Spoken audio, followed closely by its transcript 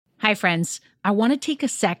Hi, friends. I want to take a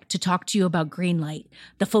sec to talk to you about Greenlight,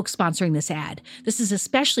 the folks sponsoring this ad. This is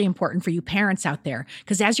especially important for you parents out there,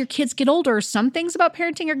 because as your kids get older, some things about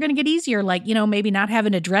parenting are going to get easier, like, maybe not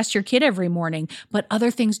having to dress your kid every morning, but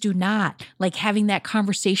other things do not, like having that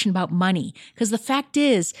conversation about money. Because the fact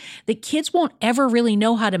is that kids won't ever really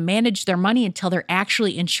know how to manage their money until they're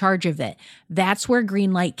actually in charge of it. That's where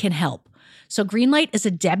Greenlight can help. So Greenlight is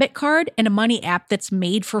a debit card and a money app that's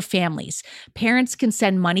made for families. Parents can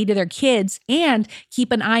send money to their kids and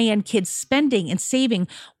keep an eye on kids' spending and saving,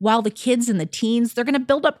 while the kids and the teens, they're going to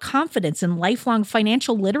build up confidence and lifelong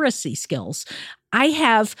financial literacy skills. I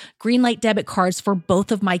have Greenlight debit cards for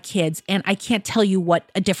both of my kids, and I can't tell you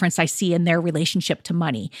what a difference I see in their relationship to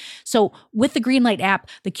money. So with the Greenlight app,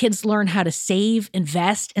 the kids learn how to save,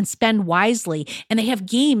 invest, and spend wisely, and they have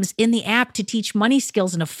games in the app to teach money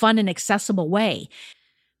skills in a fun and accessible way.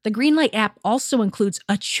 The Greenlight app also includes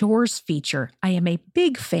a chores feature. I am a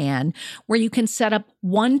big fan, where you can set up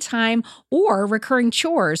one-time or recurring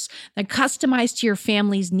chores that customize to your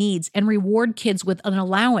family's needs and reward kids with an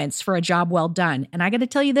allowance for a job well done. And I got to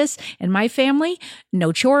tell you this, in my family,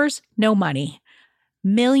 no chores, no money.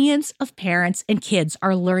 Millions of parents and kids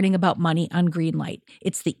are learning about money on Greenlight.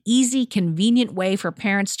 It's the easy, convenient way for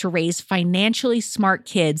parents to raise financially smart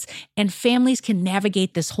kids, and families can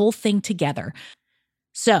navigate this whole thing together.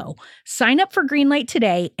 So sign up for Greenlight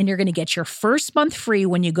today, and you're going to get your first month free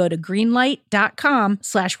when you go to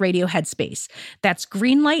greenlight.com/radioheadspace. That's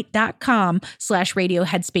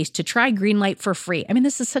greenlight.com/radioheadspace to try Greenlight for free. I mean,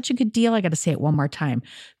 this is such a good deal. I got to say it one more time.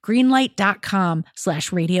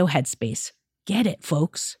 Greenlight.com/radioheadspace. Get it,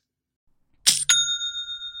 folks.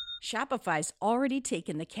 Shopify's already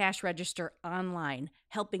taken the cash register online,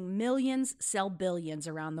 helping millions sell billions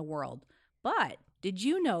around the world. But did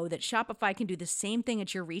you know that Shopify can do the same thing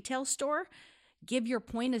at your retail store? Give your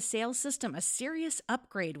point of sale system a serious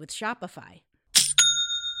upgrade with Shopify.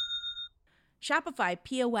 Shopify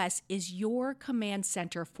POS is your command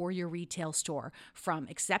center for your retail store. From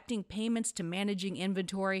accepting payments to managing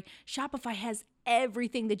inventory, Shopify has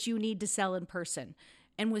everything that you need to sell in person.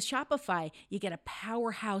 And with Shopify, you get a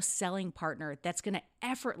powerhouse selling partner that's going to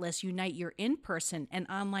effortlessly unite your in-person and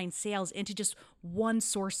online sales into just one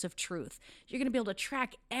source of truth. You're going to be able to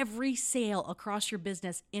track every sale across your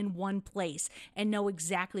business in one place and know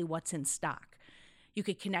exactly what's in stock. You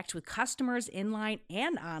could connect with customers inline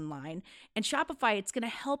and online. And Shopify, it's going to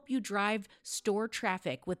help you drive store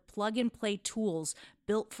traffic with plug-and-play tools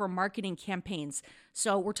built for marketing campaigns.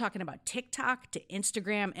 So we're talking about TikTok to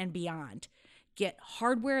Instagram and beyond. Get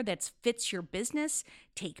hardware that fits your business,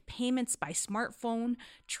 take payments by smartphone,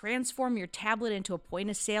 transform your tablet into a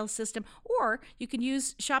point-of-sale system, or you can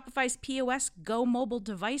use Shopify's POS Go mobile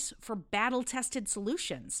device for battle-tested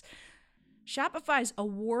solutions. Shopify's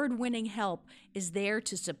award-winning help is there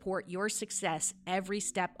to support your success every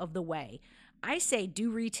step of the way. I say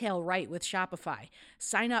do retail right with Shopify.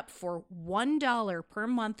 Sign up for $1 per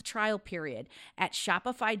month trial period at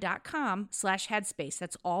shopify.com/headspace.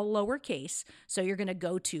 That's all lowercase. So you're going to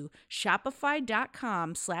go to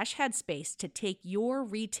shopify.com/headspace to take your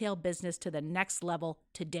retail business to the next level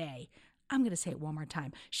today. I'm going to say it one more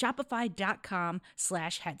time.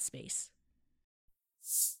 Shopify.com/headspace.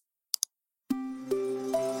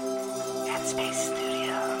 Headspace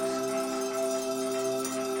Studios.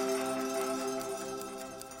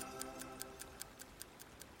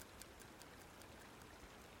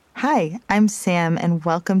 Hi, I'm Sam, and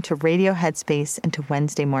welcome to Radio Headspace and to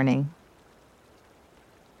Wednesday Morning.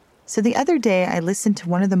 So the other day, I listened to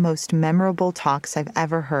one of the most memorable talks I've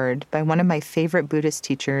ever heard by one of my favorite Buddhist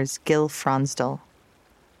teachers, Gil Fronsdal.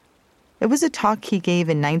 It was a talk he gave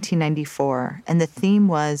in 1994, and the theme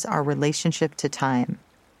was our relationship to time.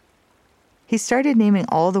 He started naming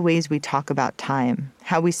all the ways we talk about time,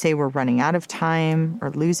 how we say we're running out of time,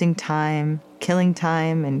 or losing time, killing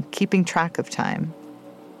time, and keeping track of time.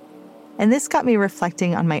 And this got me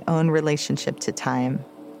reflecting on my own relationship to time.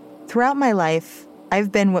 Throughout my life,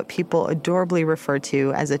 I've been what people adorably refer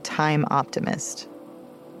to as a time optimist.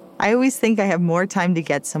 I always think I have more time to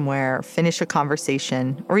get somewhere, finish a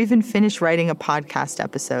conversation, or even finish writing a podcast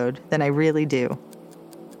episode than I really do.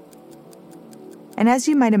 And as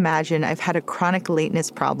you might imagine, I've had a chronic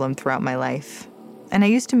lateness problem throughout my life. And I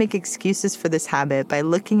used to make excuses for this habit by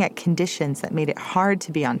looking at conditions that made it hard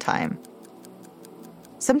to be on time.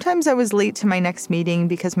 Sometimes I was late to my next meeting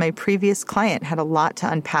because my previous client had a lot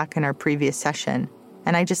to unpack in our previous session,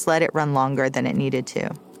 and I just let it run longer than it needed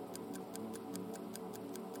to.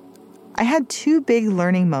 I had two big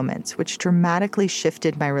learning moments which dramatically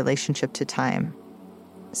shifted my relationship to time.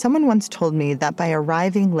 Someone once told me that by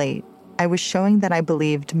arriving late, I was showing that I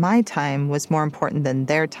believed my time was more important than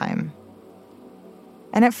their time.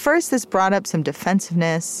 And at first, this brought up some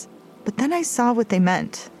defensiveness, but then I saw what they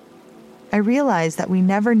meant. I realized that we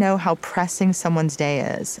never know how pressing someone's day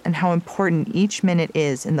is and how important each minute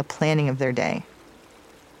is in the planning of their day.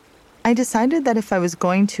 I decided that if I was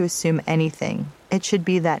going to assume anything, it should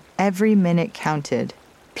be that every minute counted,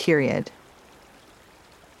 period.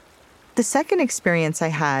 The second experience I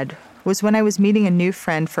had was when I was meeting a new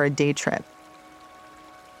friend for a day trip.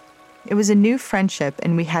 It was a new friendship,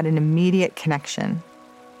 and we had an immediate connection.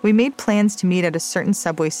 We made plans to meet at a certain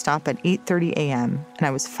subway stop at 8:30 a.m., and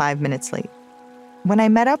I was 5 minutes late. When I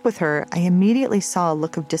met up with her, I immediately saw a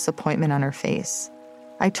look of disappointment on her face.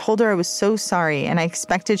 I told her I was so sorry, and I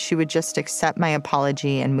expected she would just accept my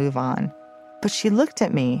apology and move on. But she looked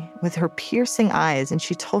at me with her piercing eyes, and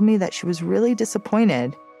she told me that she was really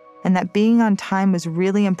disappointed and that being on time was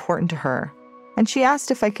really important to her. And she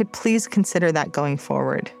asked if I could please consider that going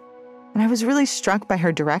forward. And I was really struck by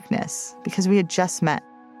her directness because we had just met.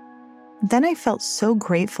 Then I felt so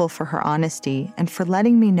grateful for her honesty and for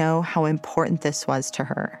letting me know how important this was to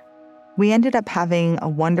her. We ended up having a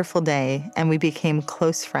wonderful day, and we became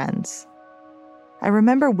close friends. I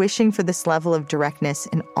remember wishing for this level of directness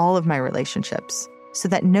in all of my relationships, so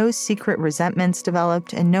that no secret resentments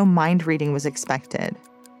developed and no mind reading was expected.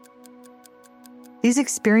 These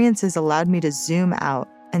experiences allowed me to zoom out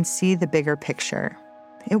and see the bigger picture.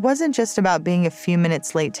 It wasn't just about being a few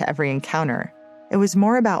minutes late to every encounter. It was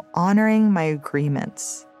more about honoring my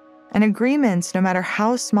agreements. And agreements, no matter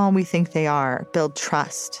how small we think they are, build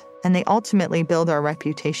trust, and they ultimately build our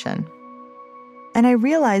reputation. And I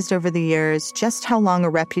realized over the years just how long a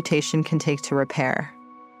reputation can take to repair.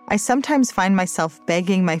 I sometimes find myself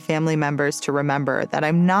begging my family members to remember that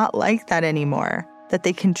I'm not like that anymore, that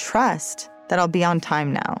they can trust that I'll be on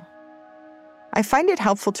time now. I find it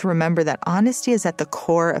helpful to remember that honesty is at the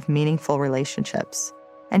core of meaningful relationships,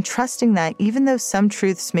 and trusting that even though some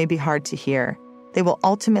truths may be hard to hear, they will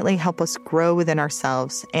ultimately help us grow within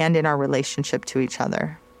ourselves and in our relationship to each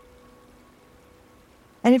other.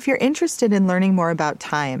 And if you're interested in learning more about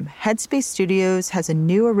time, Headspace Studios has a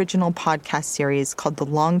new original podcast series called The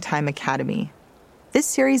Long Time Academy. This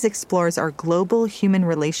series explores our global human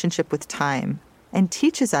relationship with time and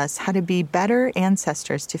teaches us how to be better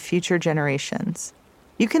ancestors to future generations.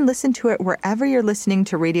 You can listen to it wherever you're listening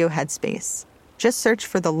to Radio Headspace. Just search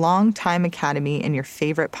for The Long Time Academy in your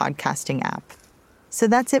favorite podcasting app. So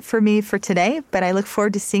that's it for me for today, but I look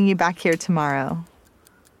forward to seeing you back here tomorrow.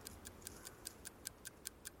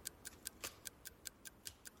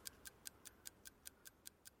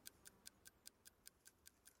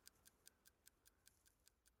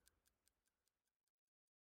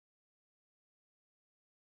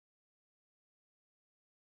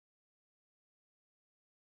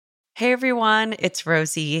 Hey everyone, it's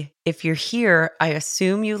Rosie. If you're here, I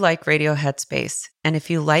assume you like Radio Headspace. And if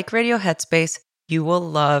you like Radio Headspace, you will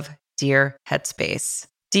love Dear Headspace.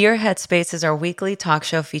 Dear Headspace is our weekly talk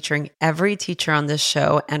show featuring every teacher on this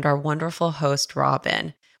show and our wonderful host,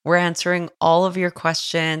 Robin. We're answering all of your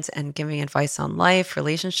questions and giving advice on life,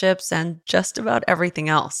 relationships, and just about everything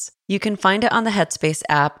else. You can find it on the Headspace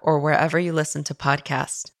app or wherever you listen to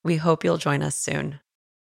podcasts. We hope you'll join us soon.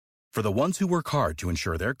 For the ones who work hard to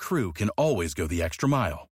ensure their crew can always go the extra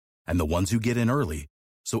mile, and the ones who get in early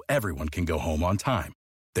so everyone can go home on time,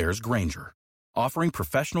 there's Grainger, offering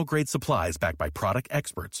professional-grade supplies backed by product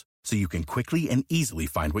experts so you can quickly and easily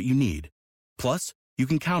find what you need. Plus, you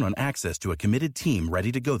can count on access to a committed team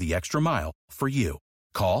ready to go the extra mile for you.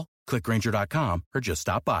 Call, click Grainger.com, or just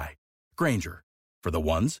stop by. Grainger, for the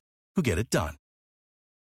ones who get it done.